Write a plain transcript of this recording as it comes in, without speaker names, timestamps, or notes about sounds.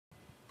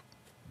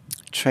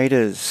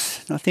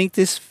Traders, I think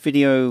this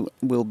video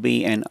will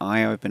be an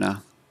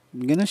eye-opener.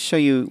 I'm going to show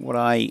you what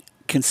I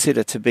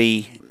consider to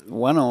be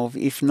one of,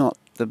 if not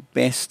the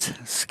best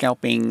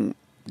scalping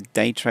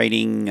day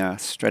trading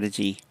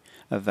strategy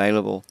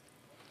available.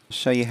 I'll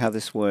show you how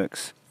this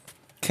works.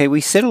 Okay,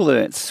 we set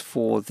alerts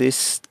for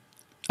this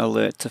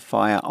alert to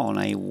fire on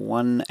a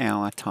 1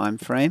 hour time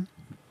frame.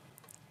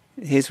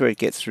 Here's where it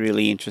gets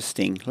really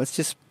interesting. Let's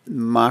just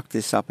mark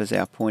this up as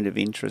our point of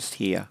interest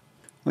here.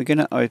 We're going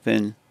to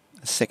open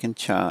a second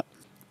chart.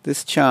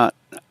 This chart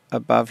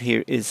above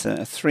here is a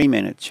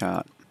 3-minute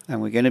chart, and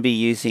we're going to be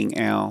using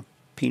our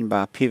pin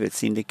bar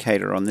pivots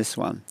indicator on this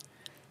one.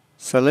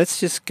 So let's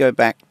just go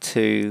back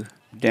to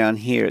down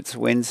here. It's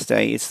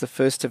Wednesday, it's the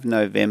 1st of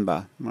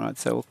November. Alright,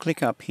 so we'll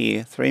click up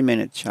here,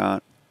 3-minute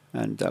chart,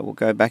 and we'll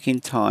go back in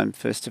time,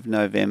 1st of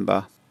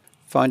November.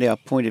 Find our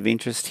point of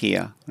interest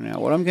here. Now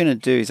what I'm going to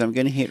do is I'm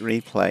going to hit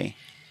replay,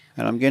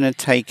 and I'm going to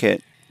take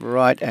it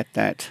right at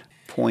that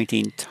point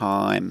in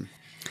time.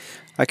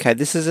 Okay,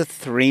 this is a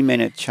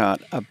 3-minute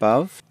chart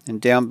above,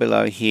 and down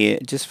below here,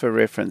 just for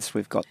reference,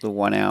 we've got the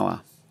 1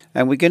 hour.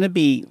 And we're going to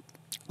be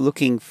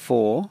looking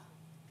for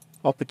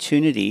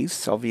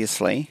opportunities,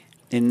 obviously,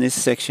 in this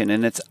section,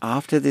 and it's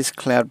after this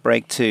cloud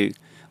break 2.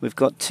 We've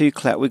got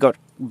we've got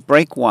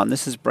break 1,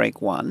 this is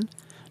break 1,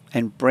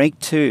 and break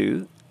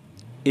 2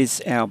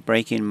 is our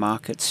break in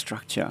market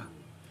structure.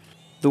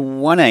 The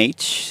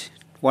 1H,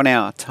 1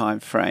 hour time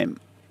frame,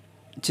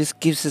 just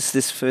gives us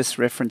this first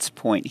reference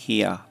point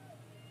here.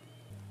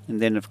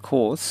 And then of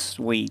course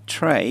we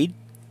trade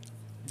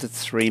the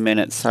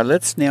 3-minute. So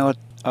let's now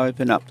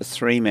open up the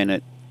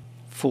 3-minute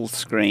full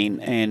screen,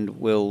 and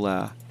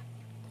we'll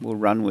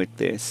run with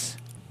this.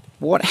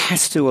 What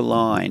has to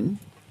align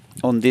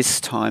on this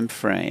time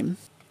frame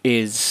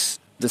is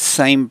the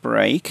same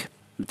break.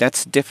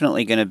 That's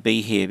definitely going to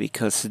be here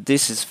because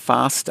this is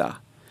faster.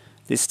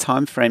 This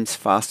time frame's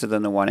faster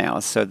than the 1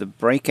 hour, so the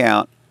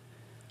breakout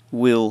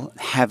will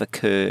have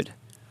occurred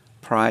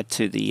prior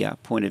to the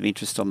point of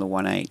interest on the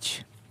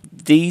 1H.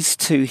 These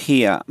two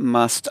here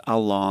must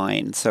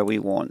align, so we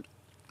want,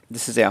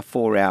 this is our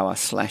 4 hour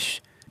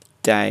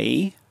 /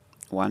 day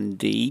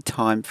 1D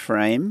time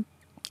frame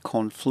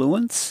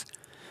confluence,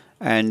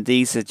 and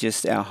these are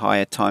just our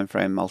higher time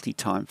frame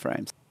multi-time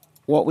frames.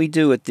 What we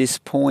do at this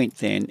point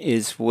then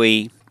is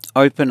we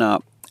open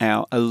up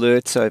our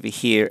alerts over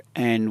here,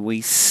 and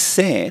we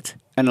set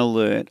an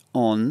alert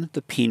on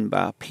the pin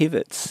bar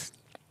pivots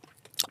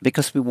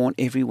because we want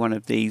every one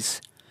of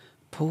these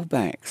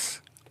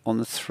pullbacks on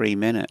the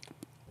 3-minute.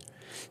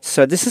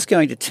 So this is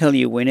going to tell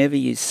you whenever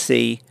you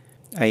see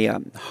a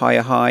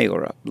higher high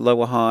or a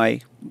lower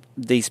high,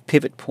 these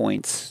pivot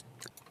points.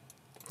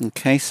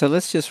 Okay, so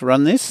let's just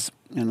run this,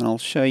 and I'll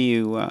show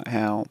you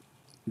how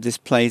this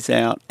plays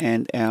out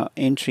and our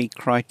entry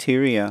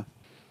criteria.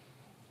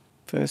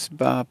 First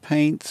bar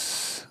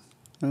paints,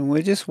 and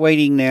we're just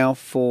waiting now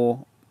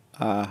for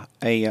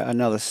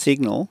another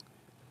signal.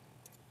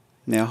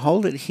 Now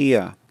hold it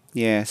here.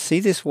 Yeah, see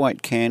this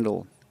white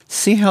candle?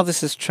 See how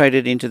this is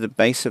traded into the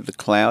base of the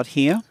cloud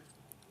here?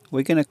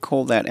 We're going to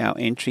call that our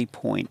entry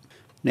point.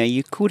 Now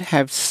you could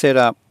have set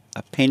up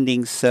a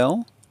pending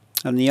sell,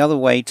 and the other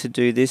way to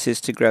do this is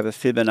to grab a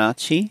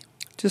Fibonacci.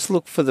 Just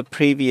look for the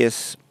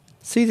previous,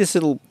 see this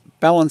little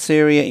balance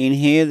area in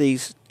here,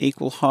 these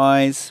equal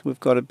highs. We've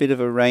got a bit of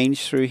a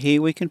range through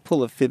here. We can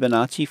pull a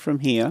Fibonacci from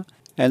here,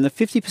 and the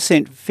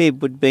 50%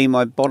 fib would be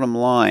my bottom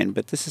line,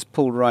 but this is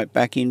pulled right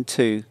back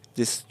into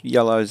this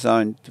yellow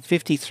zone, the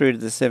 50 through to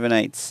the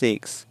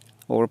 786,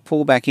 or a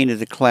pullback into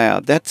the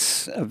cloud.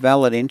 That's a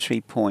valid entry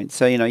point.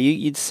 So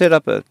you'd set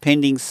up a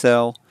pending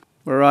sell.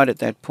 We're right at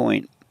that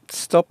point.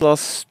 Stop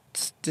loss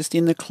just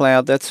in the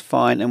cloud, that's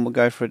fine, and we'll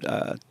go for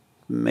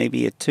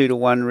maybe a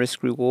 2-to-1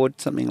 risk reward,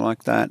 something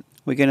like that.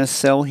 We're going to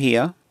sell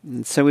here,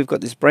 and so we've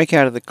got this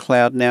breakout of the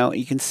cloud. Now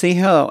you can see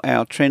how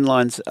our trend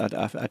lines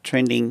are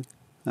trending,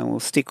 and we'll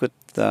stick with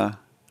the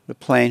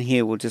plan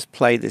here. We'll just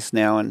play this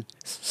now and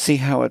see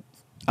how it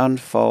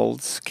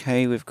unfolds.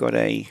 Okay, we've got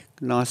a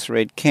nice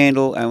red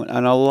candle,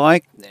 and I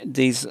like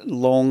these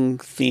long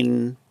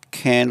thin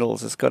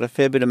candles. It's got a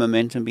fair bit of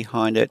momentum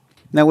behind it.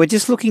 Now we're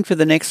just looking for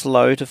the next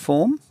low to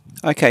form.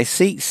 Okay,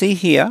 see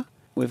here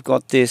we've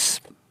got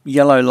this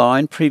yellow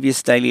line,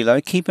 previous daily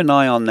low. Keep an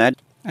eye on that,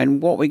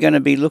 and what we're going to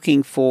be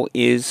looking for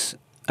is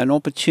an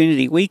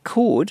opportunity. We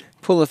could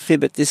pull a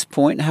fib at this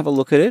point and have a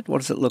look at it.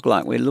 What does it look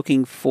like? We're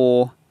looking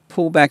for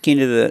pull back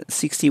into the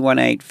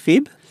 61.8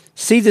 fib.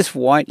 See this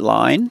white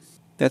line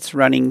that's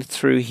running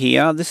through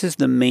here? This is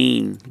the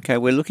mean. Okay,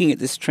 we're looking at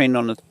this trend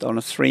on a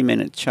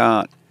 3-minute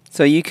chart.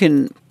 So you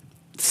can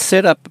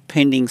set up a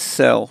pending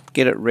sell,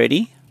 get it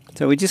ready.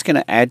 So we're just going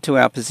to add to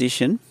our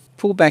position.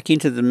 Pull back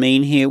into the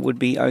mean here would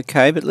be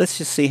okay, but let's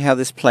just see how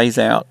this plays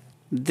out.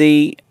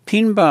 The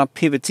pin bar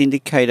pivots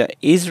indicator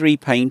is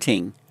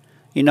repainting.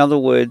 In other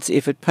words,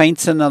 if it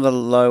paints another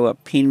lower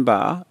pin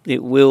bar,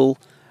 it will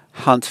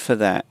hunt for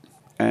that.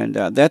 And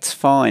that's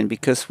fine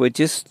because we're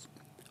just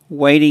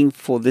waiting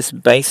for this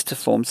base to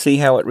form. See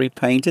how it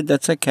repainted?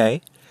 That's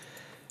okay.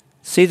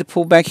 See the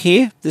pullback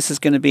here? This is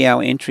going to be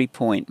our entry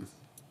point.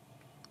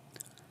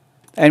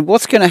 And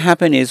what's going to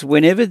happen is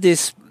whenever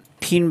this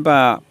pin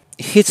bar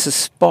hits a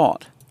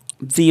spot,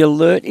 the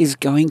alert is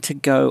going to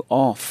go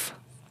off.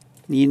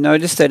 You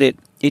notice that it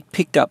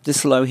picked up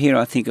this low here,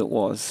 I think it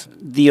was.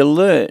 The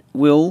alert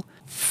will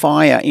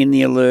fire in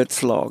the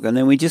alerts log, and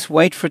then we just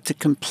wait for it to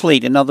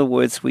complete. In other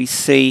words, we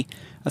see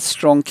a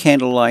strong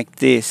candle like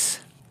this.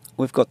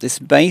 We've got this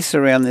base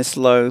around this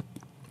low.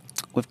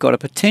 We've got a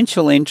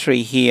potential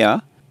entry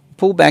here.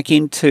 Pull back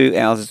into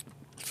our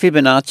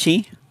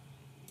Fibonacci.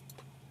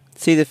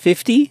 See the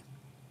 50?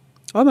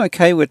 I'm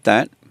okay with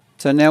that.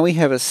 So now we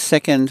have a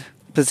second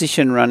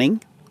position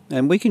running,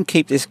 and we can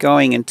keep this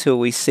going until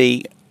we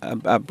see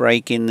a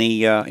break in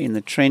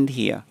the trend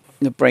here,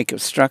 the break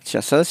of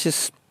structure. So let's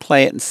just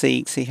play it and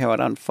see how it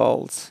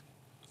unfolds.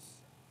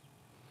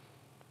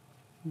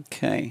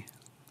 Okay,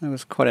 that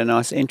was quite a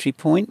nice entry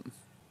point.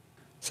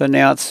 So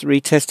now it's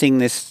retesting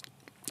this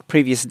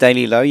previous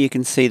daily low. You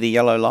can see the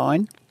yellow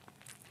line.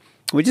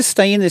 We just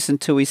stay in this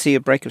until we see a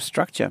break of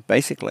structure,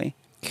 basically.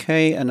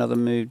 Okay, another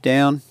move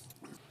down.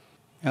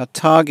 Our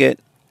target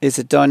is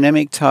a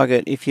dynamic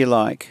target, if you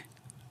like.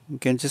 You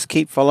can just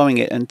keep following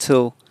it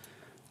until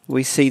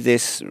we see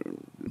this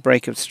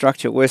break of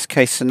structure. Worst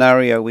case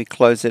scenario, we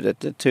close it at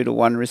the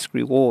 2-to-1 risk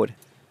reward.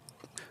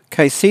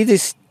 Okay, see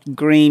this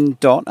green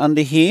dot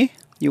under here?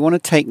 You want to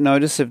take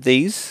notice of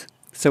these.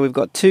 So we've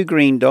got 2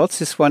 green dots.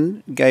 This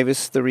one gave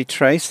us the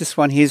retrace. This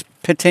one here is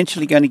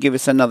potentially going to give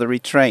us another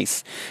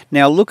retrace.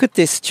 Now look at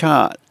this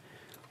chart.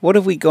 What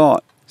have we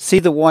got? See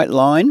the white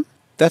line?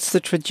 That's the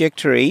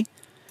trajectory.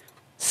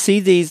 See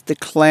the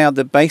cloud,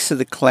 the base of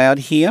the cloud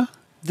here?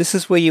 This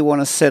is where you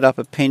want to set up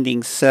a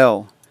pending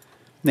sell.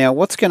 Now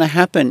what's going to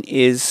happen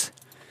is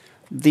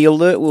the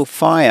alert will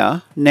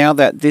fire now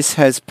that this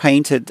has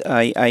painted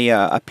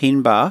a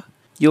pin bar.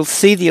 You'll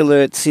see the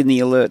alerts in the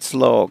alerts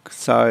log,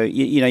 so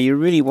you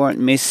really won't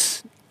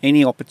miss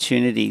any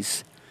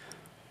opportunities.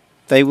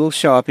 They will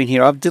show up in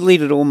here. I've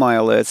deleted all my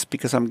alerts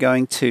because I'm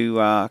going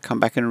to come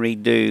back and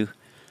redo.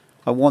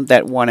 I want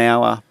that 1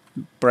 hour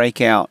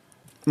breakout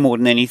more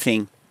than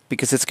anything,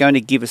 because it's going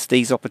to give us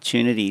these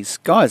opportunities.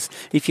 Guys,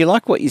 if you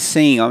like what you're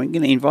seeing, I'm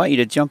going to invite you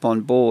to jump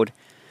on board.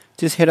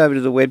 Just head over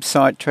to the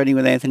website,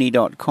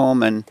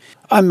 tradingwithanthony.com, and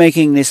I'm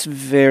making this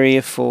very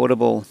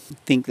affordable. I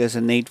think there's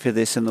a need for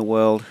this in the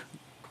world.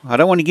 I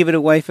don't want to give it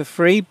away for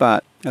free,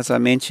 but as I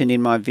mentioned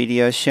in my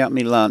video, shout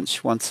me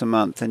lunch once a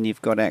month and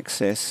you've got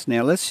access.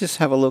 Now let's just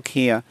have a look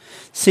here.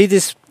 See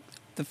this,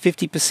 the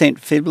 50%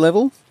 fib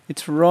level?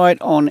 It's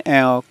right on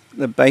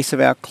the base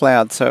of our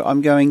cloud, so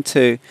I'm going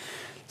to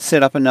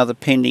set up another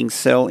pending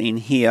sell in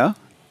here.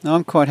 Now,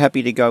 I'm quite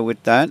happy to go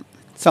with that,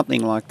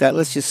 something like that.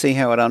 Let's just see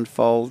how it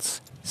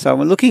unfolds. So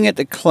I'm looking at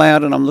the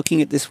cloud, and I'm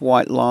looking at this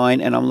white line,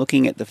 and I'm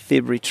looking at the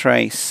fib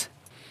retrace.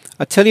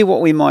 I tell you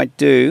what we might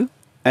do,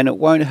 and it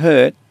won't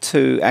hurt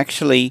to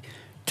actually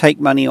take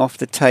money off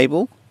the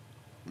table,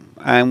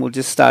 and we'll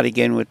just start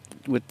again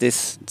with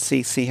this,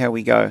 see how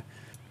we go.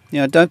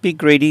 Don't be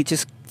greedy,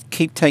 just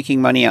keep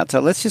taking money out. So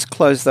let's just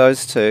close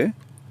those two.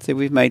 See,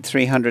 we've made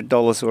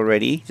 $300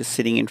 already, just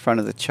sitting in front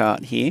of the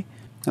chart here.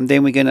 And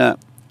then we're going to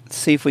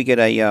see if we get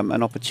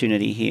an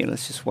opportunity here.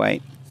 Let's just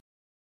wait.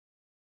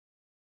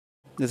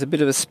 There's a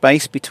bit of a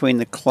space between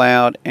the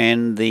cloud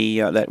and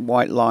that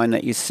white line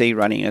that you see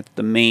running at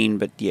the mean,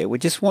 but yeah, we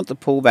just want the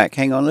pullback.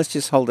 Hang on, let's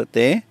just hold it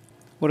there.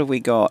 What have we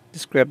got?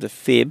 Just grab the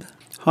fib.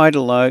 High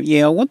to low.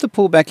 Yeah, I want the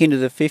pullback into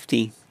the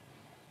 50.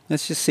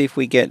 Let's just see if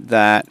we get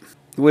that.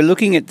 We're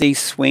looking at these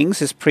swings,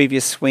 this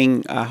previous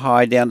swing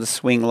high down to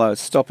swing low.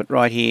 Stop it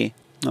right here.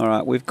 All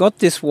right, we've got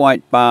this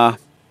white bar.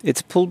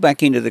 It's pulled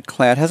back into the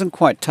cloud. Hasn't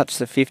quite touched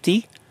the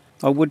 50.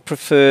 I would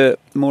prefer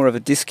more of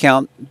a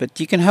discount, but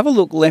you can have a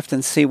look left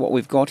and see what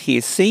we've got here.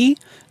 See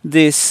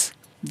this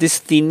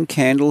thin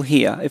candle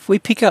here? If we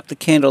pick up the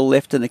candle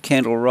left and the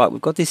candle right,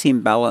 we've got this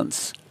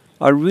imbalance.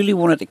 I really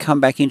want it to come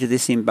back into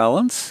this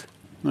imbalance.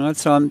 All right,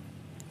 so I'm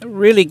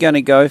really going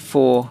to go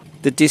for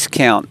the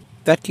discount.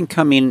 That can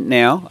come in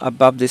now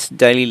above this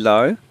daily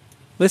low.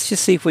 Let's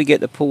just see if we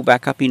get the pull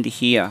back up into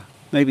here.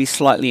 Maybe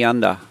slightly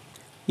under.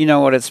 You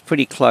know what, it's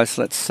pretty close.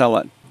 Let's sell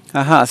it.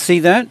 Aha, see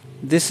that?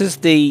 This is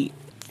the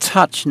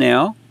touch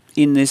now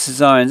in this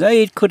zone.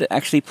 It could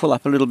actually pull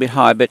up a little bit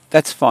high, but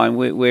that's fine.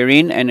 We're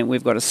in, and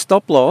we've got a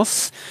stop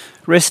loss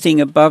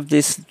resting above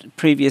this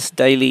previous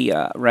daily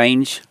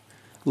range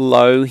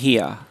low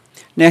here.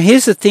 Now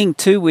here's the thing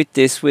too with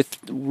this, with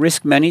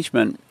risk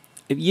management.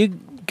 If you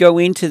go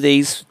into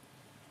these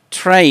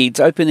trades,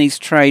 open these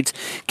trades,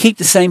 keep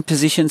the same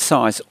position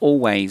size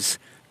always.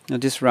 I'll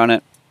just run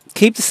it.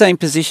 Keep the same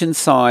position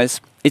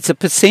size. It's a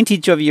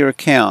percentage of your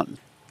account.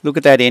 Look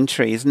at that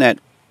entry, isn't that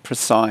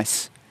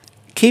precise?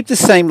 Keep the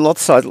same lot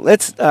size.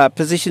 Let's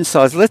position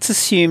size. Let's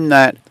assume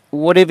that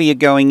whatever you're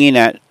going in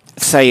at,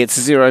 say it's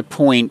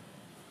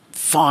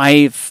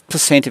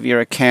 0.5% of your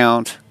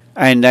account,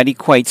 and that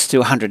equates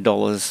to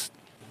 $100.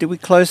 Did we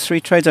close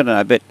 3 trades? I don't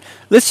know, but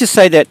let's just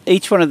say that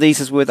each one of these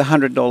is worth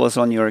 $100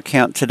 on your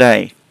account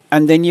today.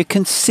 And then you're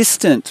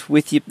consistent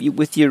with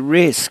your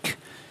risk.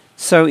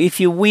 So if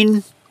you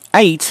win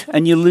 8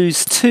 and you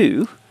lose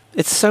 2,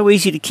 it's so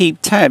easy to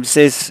keep tabs.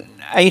 There's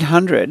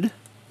 800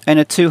 and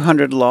a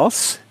 200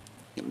 loss.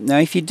 Now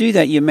if you do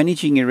that, you're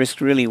managing your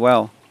risk really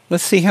well.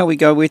 Let's see how we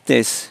go with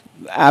this,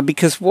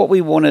 because what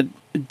we want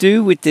to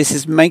do with this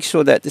is make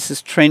sure that this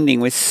is trending.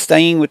 We're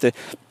staying with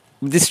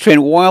this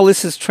trend while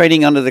this is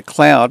trading under the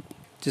cloud.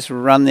 Just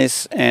run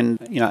this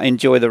and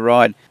enjoy the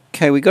ride.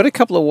 Okay, we got a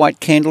couple of white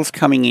candles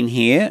coming in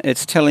here.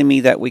 It's telling me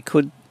that we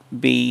could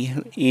be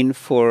in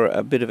for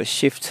a bit of a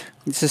shift.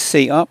 Let's just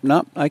see. Up,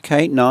 no,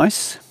 okay,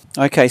 nice.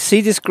 Okay,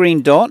 see this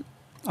green dot?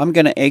 I'm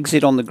going to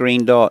exit on the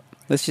green dot.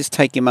 Let's just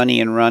take your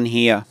money and run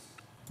here.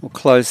 We'll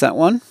close that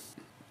one.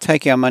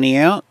 Take our money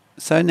out.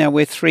 So now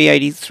we're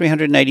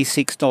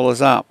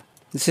 $386 up.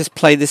 Let's just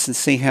play this and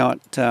see how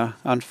it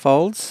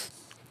unfolds.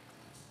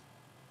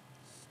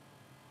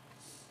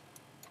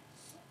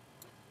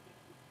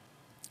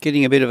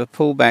 Getting a bit of a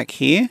pullback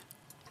here.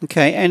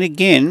 Okay, and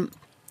again,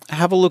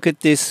 have a look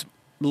at this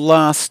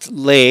last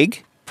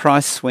leg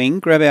price swing.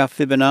 Grab our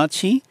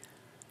Fibonacci,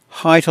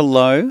 high to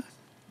low,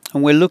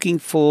 and we're looking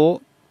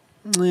for,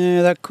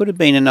 that could have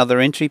been another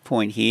entry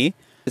point here.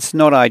 It's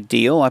not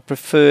ideal. I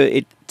prefer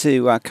it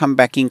to come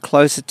back in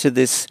closer to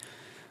this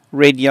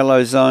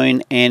red-yellow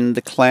zone and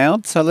the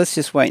cloud. So let's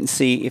just wait and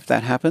see if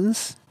that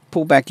happens.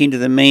 Pull back into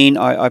the mean.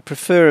 I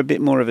prefer a bit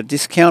more of a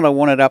discount. I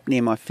want it up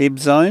near my fib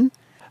zone.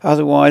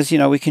 Otherwise,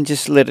 we can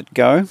just let it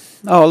go.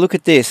 Oh, look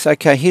at this.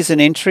 Okay, here's an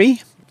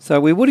entry.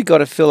 So we would have got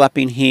to fill up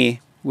in here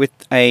with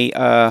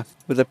a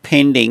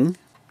pending,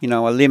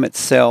 a limit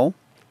sell.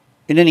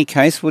 In any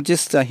case, we'll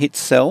just hit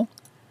sell.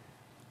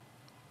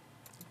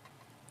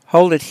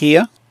 Hold it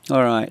here.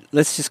 All right,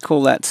 let's just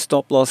call that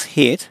stop loss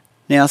hit.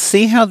 Now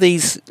see how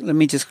these, let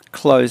me just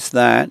close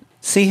that.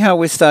 See how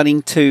we're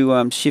starting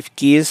to shift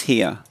gears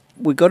here.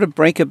 We've got to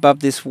break above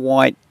this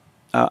white,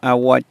 our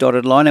white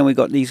dotted line, and we've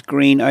got these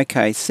green.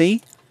 Okay,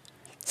 see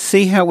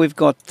how we've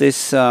got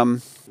this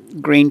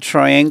green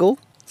triangle.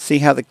 See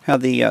how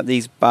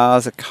these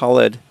bars are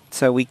colored.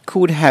 So we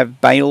could have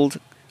bailed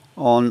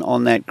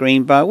on that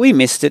green bar. We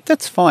missed it.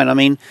 That's fine. I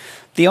mean,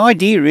 the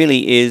idea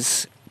really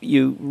is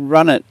you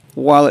run it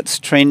while it's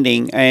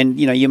trending, and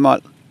you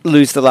might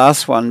lose the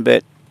last one,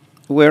 but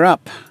we're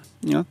up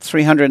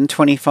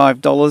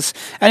 $325,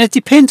 and it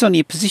depends on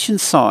your position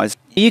size.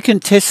 You can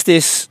test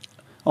this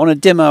on a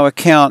demo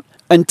account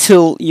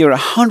until you're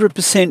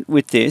 100%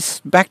 with this.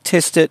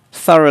 Backtest it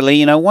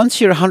thoroughly. Once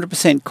you're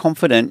 100%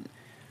 confident,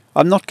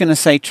 I'm not going to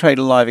say trade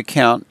a live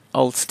account.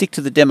 I'll stick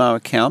to the demo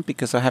account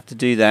because I have to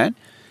do that.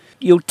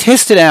 You'll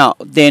test it out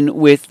then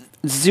with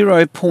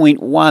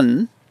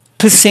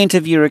 0.1%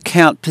 of your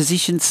account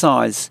position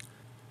size,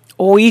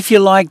 or if you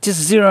like,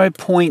 just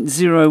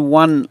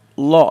 0.01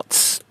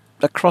 lots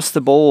across the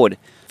board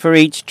for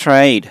each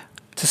trade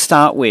to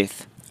start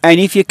with. And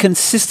if you're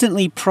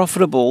consistently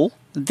profitable,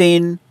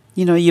 then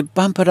you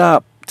bump it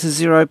up to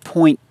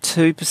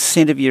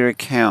 0.2% of your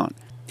account.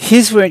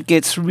 Here's where it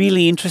gets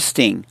really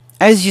interesting.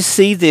 As you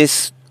see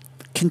this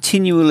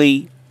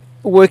continually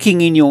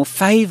working in your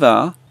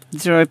favor,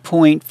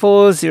 0.4,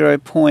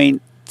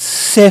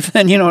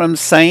 0.7, you know what I'm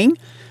saying?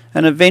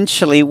 And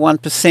eventually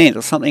 1%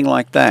 or something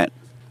like that.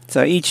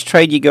 So each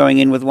trade you're going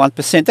in with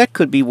 1%, that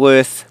could be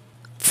worth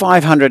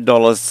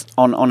 $500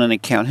 on an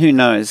account. Who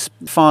knows?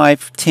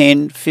 $5,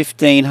 $10,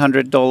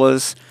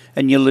 $1,500,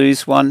 and you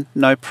lose one,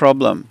 no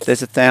problem.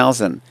 There's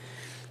 1,000.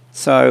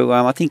 So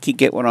I think you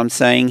get what I'm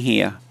saying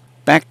here.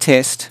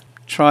 Backtest,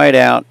 try it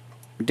out,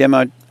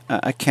 demo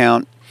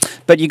account,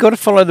 but you got to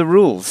follow the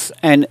rules,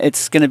 and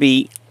it's going to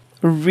be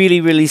really,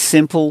 really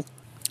simple.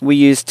 We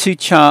use two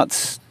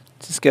charts.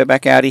 Just go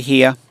back out of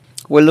here.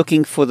 We're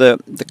looking for the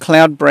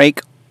cloud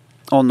break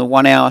on the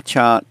 1 hour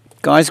chart.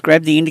 Guys,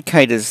 grab the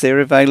indicators. They're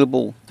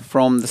available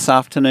from this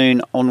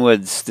afternoon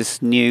onwards,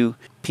 this new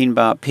pin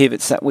bar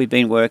pivots that we've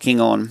been working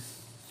on.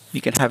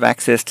 You can have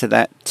access to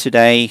that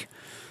today.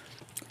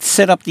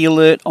 Set up the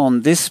alert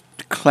on this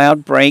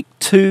cloud break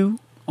 2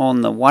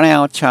 on the 1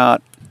 hour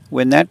chart.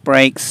 When that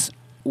breaks,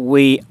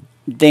 we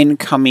then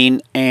come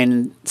in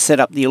and set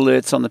up the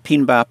alerts on the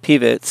pin bar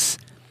pivots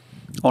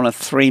on a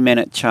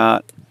 3-minute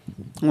chart.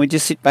 And we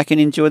just sit back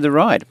and enjoy the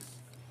ride.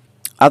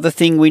 Other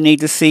thing we need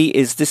to see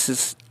is this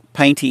is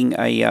painting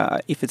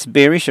if it's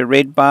bearish, a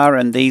red bar,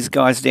 and these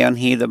guys down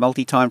here, the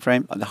multi-time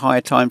frame, the higher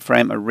time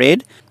frame, are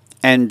red,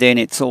 and then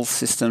it's all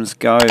systems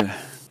go.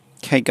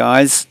 Okay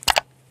guys,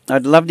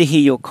 I'd love to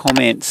hear your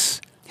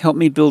comments. Help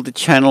me build the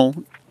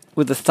channel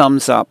with a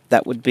thumbs up.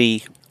 That would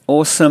be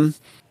awesome.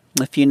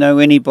 If you know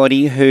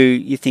anybody who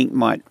you think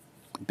might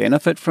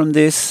benefit from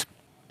this,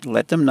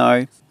 let them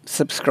know.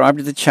 Subscribe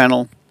to the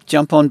channel.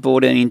 Jump on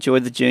board and enjoy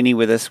the journey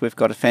with us. We've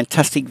got a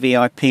fantastic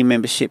VIP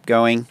membership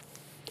going.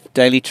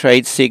 Daily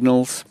trade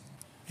signals,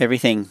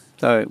 everything.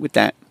 So with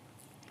that,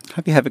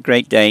 hope you have a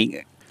great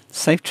day.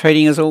 Safe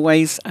trading as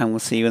always, and we'll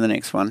see you in the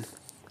next one.